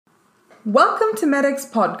Welcome to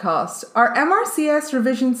MedX Podcast, our MRCS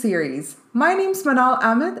revision series. My name's Manal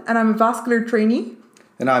Ahmed and I'm a vascular trainee.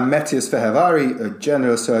 And I'm Matthias Fehervari, a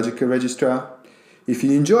general surgical registrar. If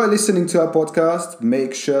you enjoy listening to our podcast,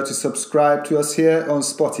 make sure to subscribe to us here on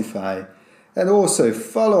Spotify. And also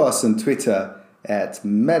follow us on Twitter at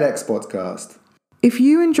MedX Podcast. If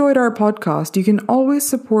you enjoyed our podcast, you can always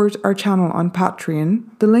support our channel on Patreon,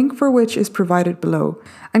 the link for which is provided below.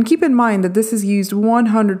 And keep in mind that this is used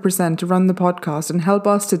 100% to run the podcast and help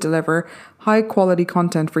us to deliver high quality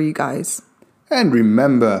content for you guys. And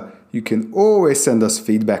remember, you can always send us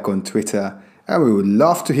feedback on Twitter, and we would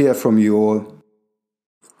love to hear from you all.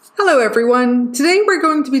 Hello everyone. Today we're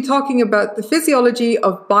going to be talking about the physiology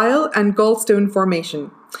of bile and gallstone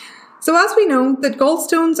formation. So as we know that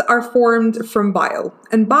gallstones are formed from bile,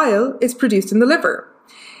 and bile is produced in the liver.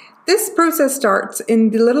 This process starts in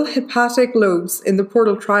the little hepatic lobes in the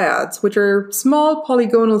portal triads, which are small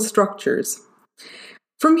polygonal structures.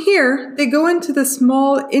 From here, they go into the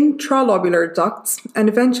small intralobular ducts and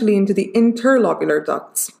eventually into the interlobular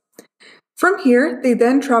ducts. From here, they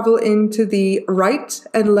then travel into the right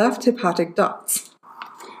and left hepatic ducts.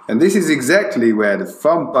 And this is exactly where the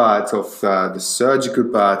fun part of the surgical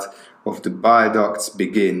part of the bile ducts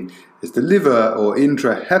begin, as the liver or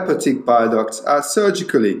intrahepatic bile ducts are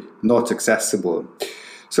surgically not accessible.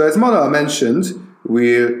 So as Mona mentioned,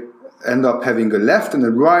 we end up having a left and a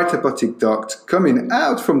right hepatic duct coming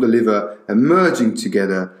out from the liver and merging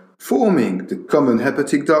together, forming the common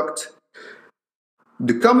hepatic duct.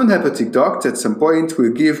 The common hepatic duct at some point will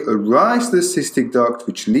give a rise to the cystic duct,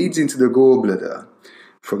 which leads into the gallbladder.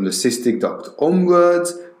 From the cystic duct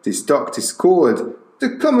onwards, this duct is called the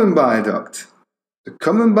common bile duct. The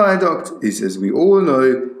common bile duct is, as we all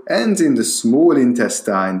know, ends in the small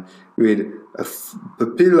intestine with a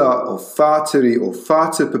papilla of Vatheri or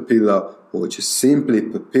Vater papilla, or just simply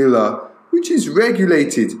papilla, which is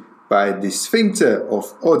regulated by the sphincter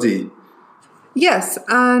of Oddi. Yes,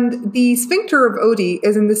 and the sphincter of Oddi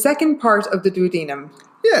is in the second part of the duodenum.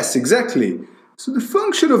 Yes, exactly. So the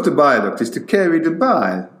function of the bile duct is to carry the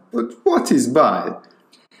bile. But what is bile?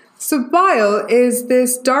 So bile is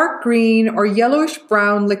this dark green or yellowish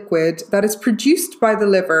brown liquid that is produced by the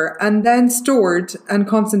liver and then stored and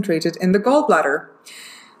concentrated in the gallbladder.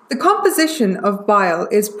 The composition of bile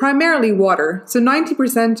is primarily water, so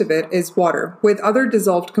 90% of it is water with other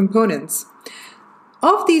dissolved components.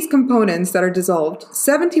 Of these components that are dissolved,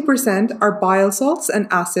 70% are bile salts and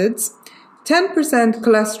acids, 10%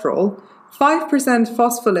 cholesterol, 5%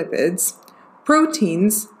 phospholipids,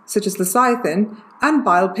 proteins such as lecithin, and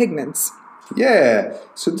bile pigments. Yeah,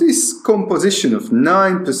 so this composition of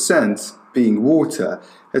 9% being water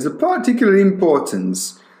has a particular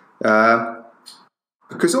importance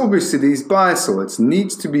because obviously these bile salts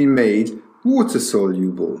need to be made water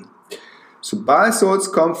soluble. So bile salts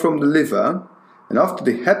come from the liver, and after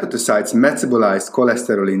the hepatocytes metabolize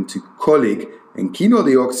cholesterol into cholic and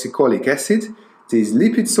chenodeoxycholic acid, these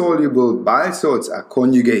lipid-soluble bile salts are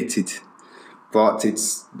conjugated. But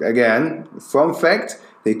it's, again, fun fact,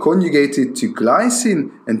 they conjugate it to glycine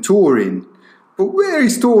and taurine. But where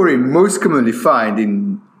is taurine most commonly found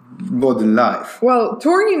in modern life? Well,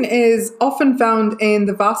 taurine is often found in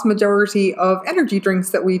the vast majority of energy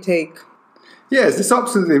drinks that we take. Yes, that's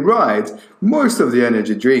absolutely right. Most of the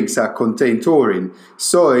energy drinks contain taurine.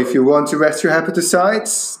 So if you want to rest your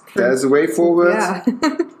hepatocytes, there's a way forward. Yeah.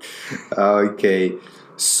 Okay.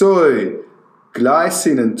 So,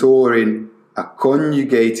 glycine and taurine are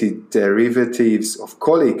conjugated derivatives of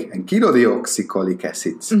cholic and chenodeoxycholic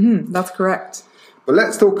acids. That's correct. But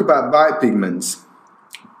let's talk about bile pigments.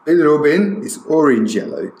 Bilirubin is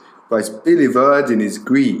orange-yellow, whereas biliverdin is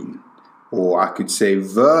green, or I could say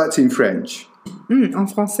vert in French. En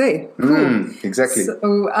français. Cool. Exactly. So,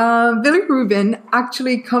 bilirubin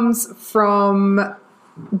actually comes from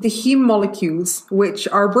the heme molecules, which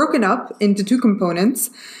are broken up into two components.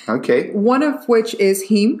 Okay. One of which is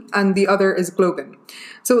heme and the other is globin.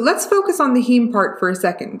 So let's focus on the heme part for a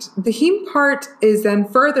second. The heme part is then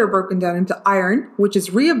further broken down into iron, which is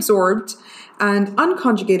reabsorbed, and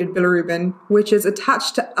unconjugated bilirubin, which is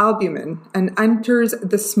attached to albumin and enters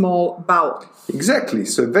the small bowel. Exactly.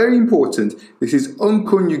 So very important. This is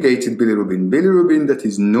unconjugated bilirubin. Bilirubin that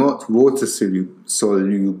is not water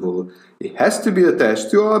soluble. It has to be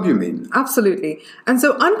attached to albumin. Absolutely. And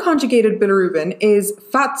so unconjugated bilirubin is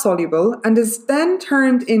fat soluble and is then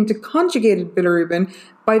turned into conjugated bilirubin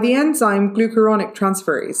by the enzyme glucuronic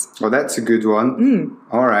transferase. Oh, that's a good one.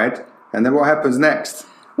 All right. And then what happens next?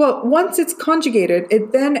 Well, once it's conjugated,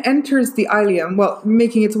 it then enters the ileum, well,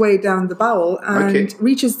 making its way down the bowel, and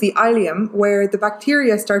reaches the ileum, where the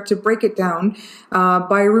bacteria start to break it down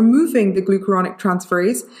by removing the glucuronic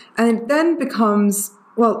transferase, and it then becomes,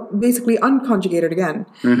 well, basically unconjugated again.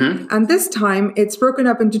 And this time, it's broken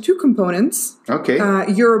up into two components,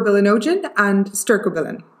 urobilinogen and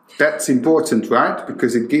stercobilin. That's important, right?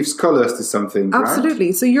 Because it gives colors to something, Absolutely.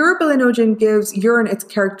 right? So urobilinogen gives urine its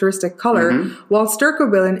characteristic color, while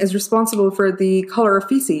stercobilin is responsible for the color of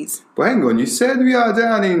feces. But hang on, you said we are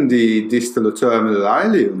down in the distal or terminal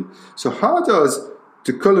ileum. So how does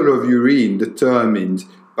the color of urine determined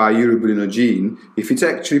by urobilinogen if it's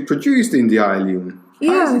actually produced in the ileum?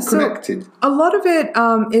 How is it connected? So a lot of it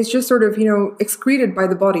is just sort of, excreted by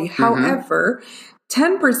the body. However,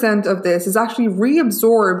 10% of this is actually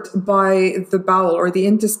reabsorbed by the bowel or the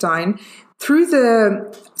intestine through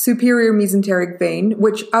the superior mesenteric vein,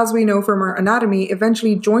 which, as we know from our anatomy,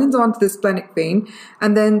 eventually joins onto the splenic vein,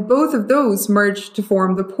 and then both of those merge to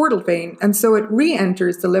form the portal vein, and so it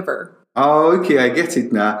re-enters the liver. Oh, okay, I get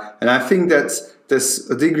it now. And I think that there's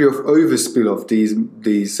a degree of overspill of these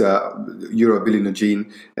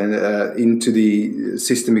urobilinogen and into the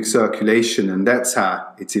systemic circulation, and that's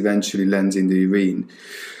how it eventually lands in the urine.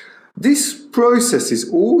 This process is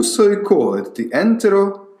also called the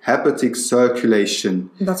enterohepatic circulation.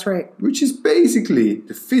 That's right. Which is basically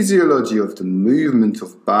the physiology of the movement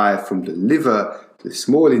of bile from the liver to the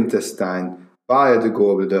small intestine via the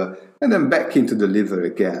gallbladder and then back into the liver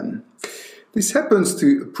again. This happens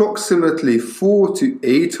to approximately 400 to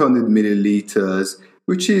 800 milliliters,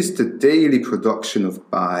 which is the daily production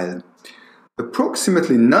of bile.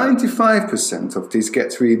 Approximately 95% of this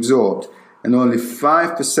gets reabsorbed, and only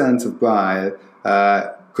 5% of bile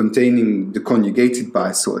containing the conjugated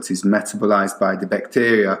bile salts is metabolized by the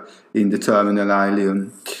bacteria in the terminal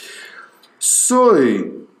ileum. So,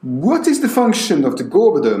 what is the function of the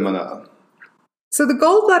gallbladder, Manal? So the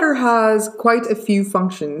gallbladder has quite a few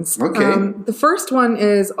functions. The first one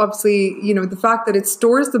is obviously, the fact that it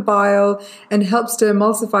stores the bile and helps to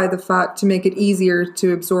emulsify the fat to make it easier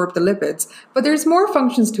to absorb the lipids. But there's more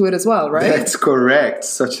functions to it as well, right? That's correct,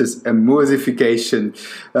 such as emulsification,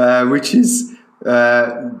 which is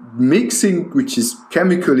mixing, which is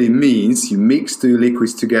chemically means you mix two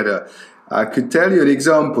liquids together. I could tell you an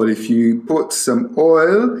example. If you put some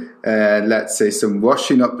oil and let's say some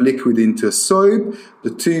washing up liquid into a soap,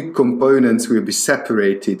 the two components will be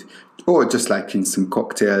separated, or just like in some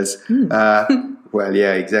cocktails. Well,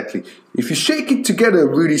 yeah, exactly. If you shake it together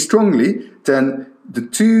really strongly, then the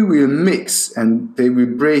two will mix and they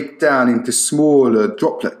will break down into smaller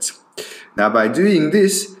droplets. Now, by doing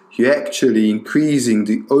this, you're actually increasing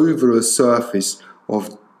the overall surface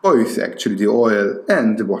of both actually the oil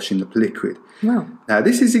and the washing up liquid. Wow. Now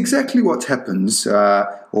this is exactly what happens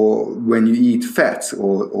or when you eat fat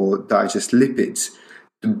or digest lipids.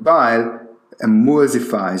 The bile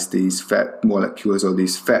emulsifies these fat molecules or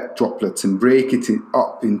these fat droplets and break it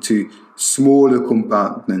up into smaller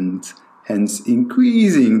compartments, hence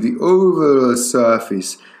increasing the overall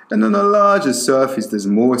surface. And on a larger surface, there's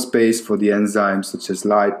more space for the enzymes such as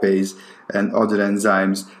lipase and other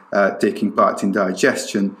enzymes taking part in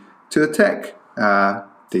digestion to attack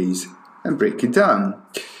these and break it down.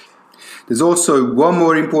 There's also one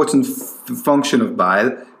more important function of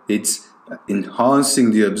bile. It's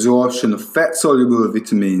enhancing the absorption of fat-soluble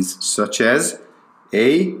vitamins such as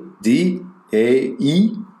A, D, A,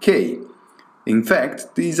 E, K. In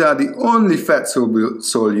fact, these are the only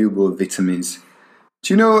fat-soluble vitamins.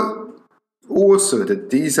 Do you know also that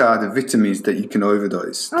these are the vitamins that you can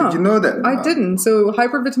overdose? Did you know that? I didn't. So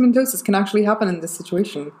hypervitaminosis can actually happen in this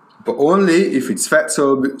situation. But only if it's fat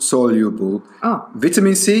soluble.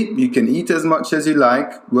 Vitamin C, you can eat as much as you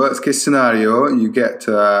like. Worst case scenario, you get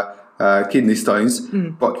kidney stones.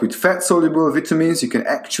 But with fat soluble vitamins, you can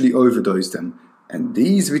actually overdose them. And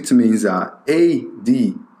these vitamins are A,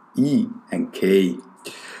 D, E, and K.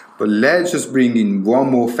 But let's just bring in one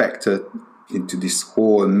more factor into this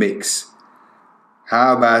whole mix.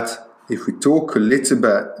 How about if we talk a little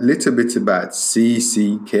bit about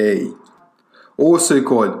CCK, also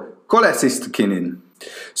called cholecystokinin.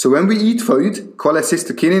 So when we eat food,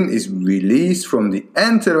 cholecystokinin is released from the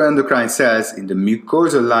enteroendocrine cells in the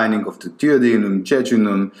mucosal lining of the duodenum,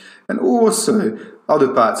 jejunum, and also other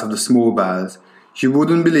parts of the small bowels. You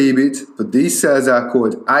wouldn't believe it, but these cells are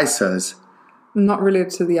called eye cells. Not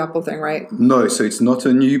related to the apple thing, right? No, so it's not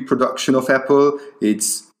a new production of apple.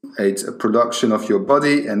 It's a production of your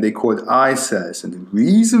body, and they're called eye cells. And the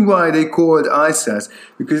reason why they're called eye cells,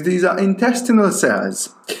 because these are intestinal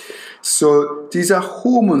cells. So these are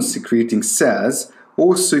hormone-secreting cells,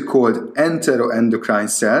 also called enteroendocrine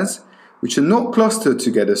cells, which are not clustered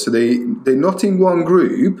together. So they're not in one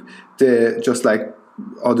group. They're just like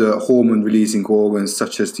other hormone-releasing organs,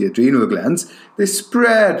 such as the adrenal glands. They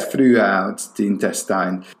spread throughout the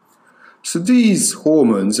intestine. So these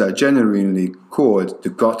hormones are generally called the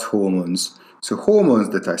gut hormones. So hormones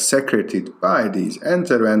that are secreted by these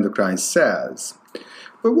enteroendocrine cells.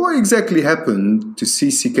 But what exactly happened to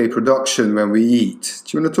CCK production when we eat?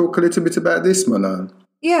 Do you want to talk a little bit about this, Manan?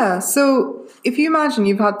 Yeah, so if you imagine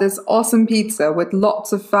you've had this awesome pizza with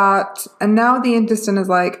lots of fat, and now the intestine is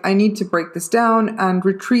like, I need to break this down and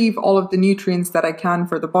retrieve all of the nutrients that I can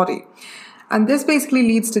for the body. And this basically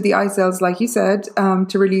leads to the eye cells, like you said,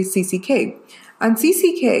 to release CCK. And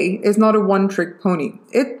CCK is not a one-trick pony.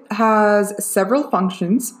 It has several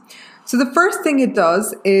functions. So the first thing it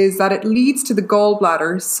does is that it leads to the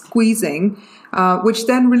gallbladder squeezing, which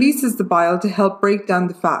then releases the bile to help break down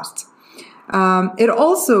the fat. It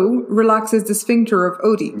also relaxes the sphincter of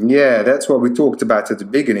Oddi. Yeah, that's what we talked about at the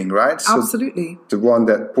beginning, right? Absolutely. So the one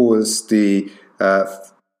that pulls the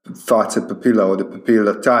vata papilla or the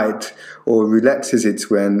papilla tight, or relaxes it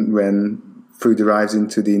when food arrives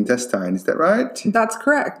into the intestine. Is that right? That's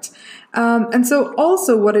correct. And so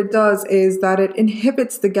also what it does is that it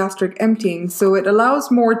inhibits the gastric emptying. So it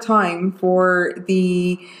allows more time for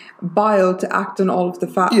the bile to act on all of the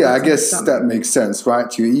fat. Yeah, I guess that makes sense,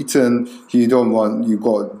 right? You've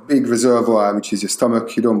got a big reservoir, which is your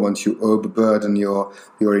stomach. You don't want to overburden your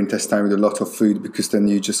intestine with a lot of food, because then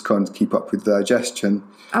you just can't keep up with digestion.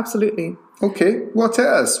 Absolutely. Okay, what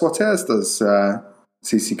else? What else does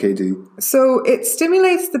CCK do? So it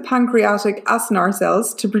stimulates the pancreatic acinar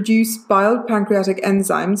cells to produce bile pancreatic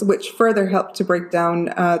enzymes, which further help to break down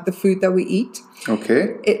the food that we eat.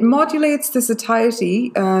 Okay. It modulates the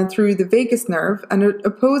satiety through the vagus nerve, and it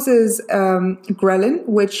opposes ghrelin,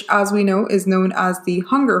 which, as we know, is known as the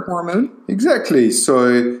hunger hormone. Exactly.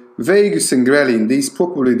 So vagus and ghrelin, these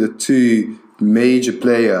probably the two major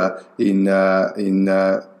player in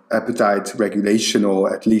appetite regulation,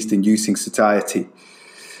 or at least inducing satiety.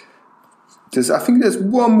 I think there's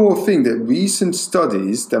one more thing that recent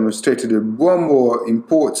studies demonstrated, one more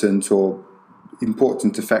important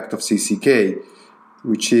effect of CCK,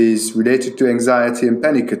 which is related to anxiety and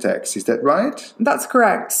panic attacks. Is that right? That's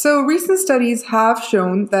correct. So recent studies have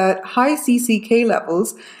shown that high CCK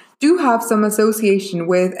levels do have some association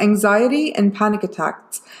with anxiety and panic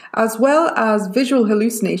attacks, as well as visual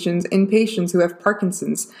hallucinations in patients who have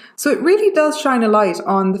Parkinson's. So it really does shine a light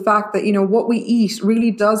on the fact that, what we eat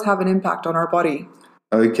really does have an impact on our body.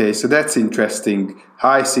 Okay, so that's interesting.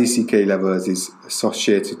 High CCK levels is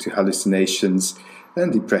associated to hallucinations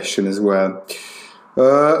and depression as well.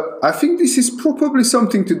 I think this is probably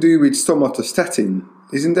something to do with somatostatin.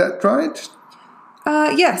 Isn't that right?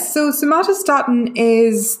 Yes, so somatostatin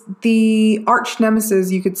is the arch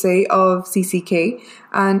nemesis, you could say, of CCK,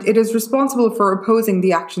 and it is responsible for opposing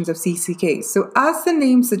the actions of CCK. So as the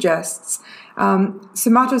name suggests,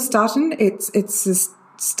 somatostatin, it's a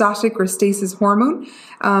static or stasis hormone,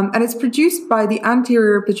 and it's produced by the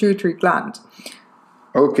anterior pituitary gland.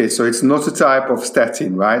 Okay, so it's not a type of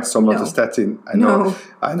statin, right? Somatostatin. No.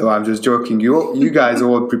 I know, I'm just joking. You guys are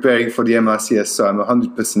all preparing for the MRCS, so I'm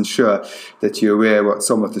 100% sure that you're aware what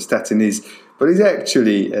somatostatin is. But it's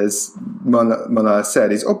actually, as Mana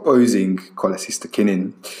said, is opposing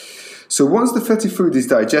cholecystokinin. So once the fatty food is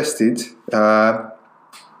digested, the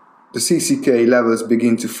CCK levels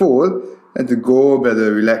begin to fall and the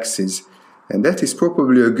gallbladder relaxes. And that is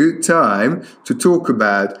probably a good time to talk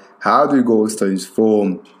about how do gallstones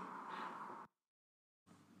form.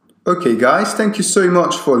 Okay guys, thank you so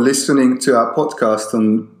much for listening to our podcast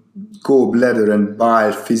on gallbladder and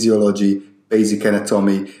bile physiology, basic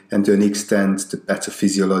anatomy, and to an extent the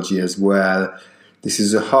pathophysiology as well. This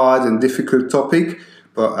is a hard and difficult topic,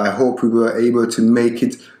 but I hope we were able to make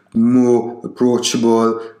it more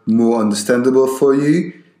approachable, more understandable for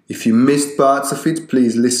you. If you missed parts of it,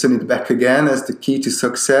 please listen it back again, as the key to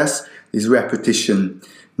success is repetition.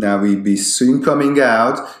 Now we'll be soon coming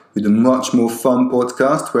out with a much more fun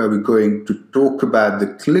podcast where we're going to talk about the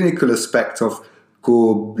clinical aspect of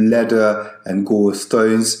gallbladder and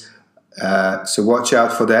gallstones. So watch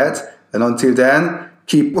out for that. And until then,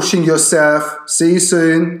 keep pushing yourself. See you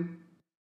soon.